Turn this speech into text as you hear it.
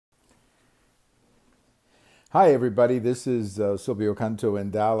Hi, everybody. This is Silvio Canto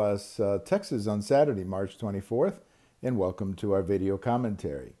in Dallas, Texas on Saturday, March 24th, and welcome to our video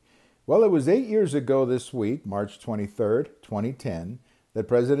commentary. Well, it was 8 years ago this week, March 23rd, 2010, that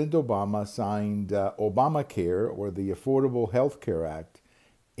President Obama signed Obamacare, or the Affordable Health Care Act,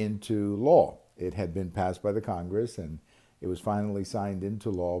 into law. It had been passed by the Congress, and it was finally signed into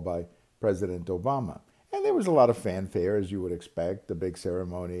law by President Obama. And there was a lot of fanfare, as you would expect, the big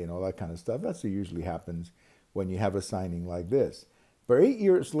ceremony and all that kind of stuff. That's what usually happens when you have a signing like this. But 8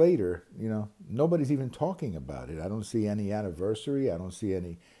 years later, nobody's even talking about it. I don't see any anniversary. I don't see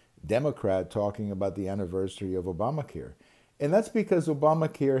any Democrat talking about the anniversary of Obamacare. And that's because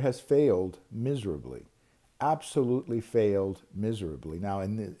Obamacare has failed miserably, absolutely failed miserably. Now,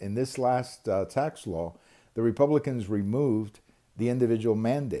 in this last tax law, the Republicans removed the individual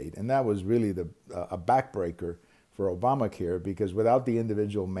mandate, and that was really a backbreaker for Obamacare, because without the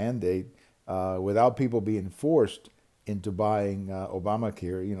individual mandate, without people being forced into buying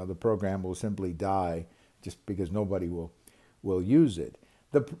Obamacare, the program will simply die just because nobody will use it.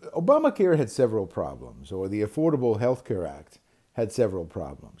 Obamacare had several problems, or the Affordable Health Care Act had several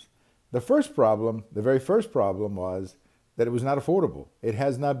problems. The first problem, the very first problem, was that it was not affordable. It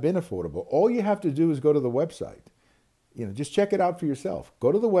has not been affordable. All you have to do is go to the website. Just check it out for yourself.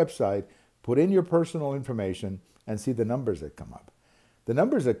 Go to the website, put in your personal information, and see the numbers that come up. The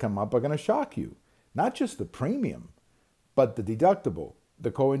numbers that come up are going to shock you. Not just the premium, but the deductible,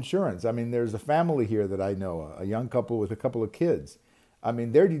 the coinsurance. I mean, there's a family here that I know, a young couple with a couple of kids. I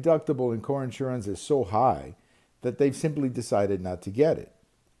mean, their deductible in coinsurance is so high that they've simply decided not to get it.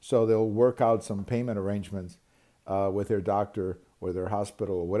 So they'll work out some payment arrangements with their doctor or their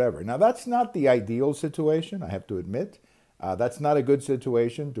hospital or whatever. Now, that's not the ideal situation, I have to admit. That's not a good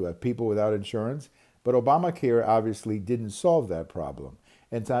situation to have people without insurance. But Obamacare obviously didn't solve that problem.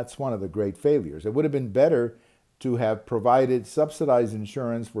 And that's one of the great failures. It would have been better to have provided subsidized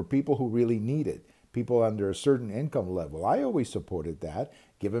insurance for people who really need it, people under a certain income level. I always supported that.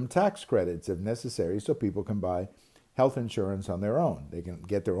 Give them tax credits if necessary so people can buy health insurance on their own. They can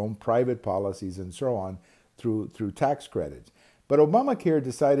get their own private policies and so on through tax credits. But Obamacare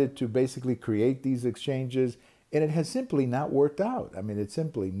decided to basically create these exchanges, and it has simply not worked out. I mean, it's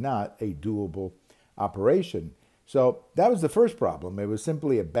simply not a doable operation. So that was the first problem. It was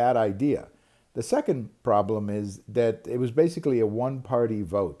simply a bad idea. The second problem is that it was basically a one-party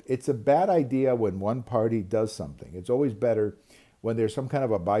vote. It's a bad idea when one party does something. It's always better when there's some kind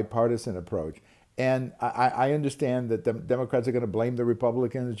of a bipartisan approach. And I understand that the Democrats are going to blame the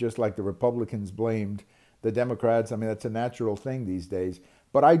Republicans just like the Republicans blamed the Democrats. I mean, that's a natural thing these days.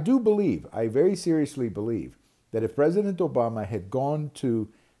 But I do believe, I very seriously believe, that if President Obama had gone to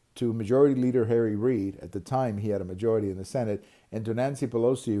Majority Leader Harry Reid, at the time he had a majority in the Senate, and to Nancy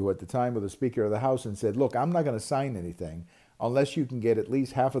Pelosi, who at the time was the Speaker of the House, and said, look, I'm not going to sign anything unless you can get at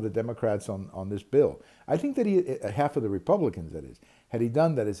least half of the Democrats on this bill. I think that half of the Republicans, that is, had he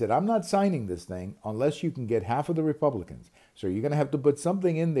done that, he said, I'm not signing this thing unless you can get half of the Republicans. So you're going to have to put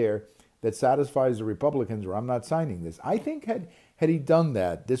something in there that satisfies the Republicans, or I'm not signing this. I think had he done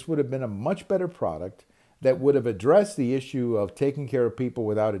that, this would have been a much better product that would have addressed the issue of taking care of people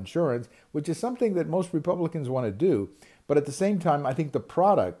without insurance, which is something that most Republicans want to do. But at the same time, I think the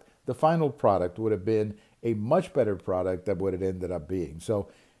product, the final product, would have been a much better product than what it ended up being. So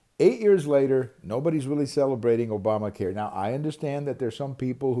 8 years later, nobody's really celebrating Obamacare. Now, I understand that there's some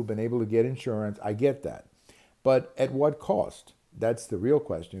people who've been able to get insurance. I get that. But at what cost? That's the real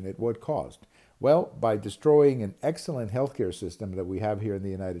question. At what cost? Well, by destroying an excellent healthcare system that we have here in the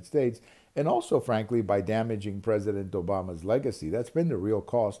United States, and also, frankly, by damaging President Obama's legacy. That's been the real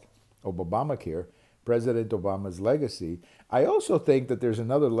cost of Obamacare, President Obama's legacy. I also think that there's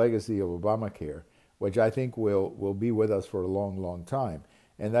another legacy of Obamacare, which I think will be with us for a long, long time.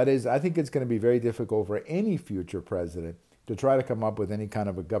 And that is, I think it's going to be very difficult for any future president to try to come up with any kind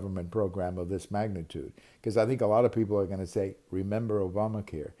of a government program of this magnitude. Because I think a lot of people are going to say, remember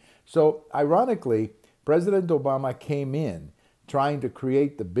Obamacare. So, ironically, President Obama came in trying to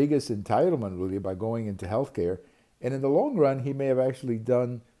create the biggest entitlement, really, by going into healthcare. And in the long run, he may have actually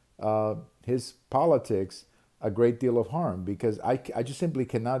done his politics a great deal of harm, because I just simply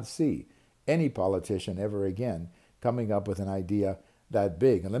cannot see any politician ever again coming up with an idea that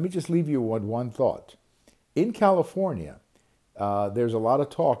big. And let me just leave you with one thought. In California, there's a lot of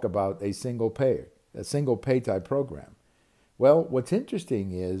talk about a single pay type program. Well, what's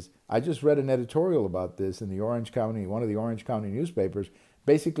interesting is I just read an editorial about this in the Orange County, one of the Orange County newspapers,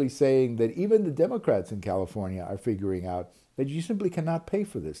 basically saying that even the Democrats in California are figuring out that you simply cannot pay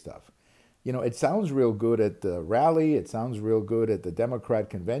for this stuff. It sounds real good at the rally, it sounds real good at the Democrat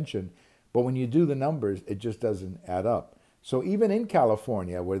convention, But when you do the numbers, it just doesn't add up. So even in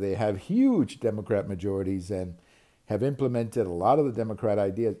California, where they have huge Democrat majorities and have implemented a lot of the Democrat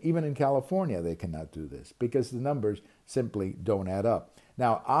ideas, even in California, they cannot do this because the numbers simply don't add up.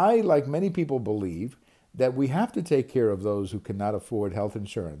 Now, I, like many people, believe that we have to take care of those who cannot afford health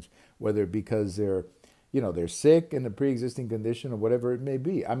insurance, whether because they're sick in a pre-existing condition or whatever it may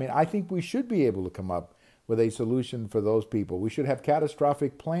be. I mean, I think we should be able to come up with a solution for those people. We should have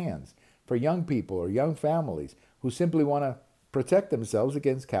catastrophic plans for young people or young families who simply want to protect themselves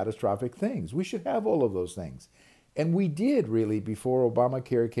against catastrophic things. We should have all of those things. And we did really before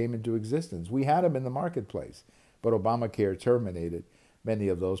Obamacare came into existence. We had them in the marketplace, but Obamacare terminated many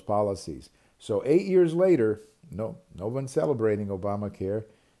of those policies. So 8 years later, no one's celebrating Obamacare,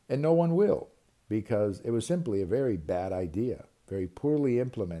 and no one will, because it was simply a very bad idea, very poorly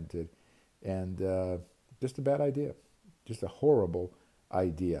implemented, and just a bad idea, just a horrible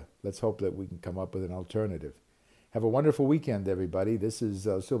idea. Let's hope that we can come up with an alternative. Have a wonderful weekend, everybody. This is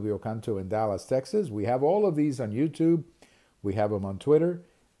Silvio Canto in Dallas, Texas. We have all of these on YouTube. We have them on Twitter,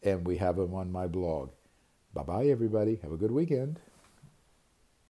 and we have them on my blog. Bye-bye, everybody. Have a good weekend.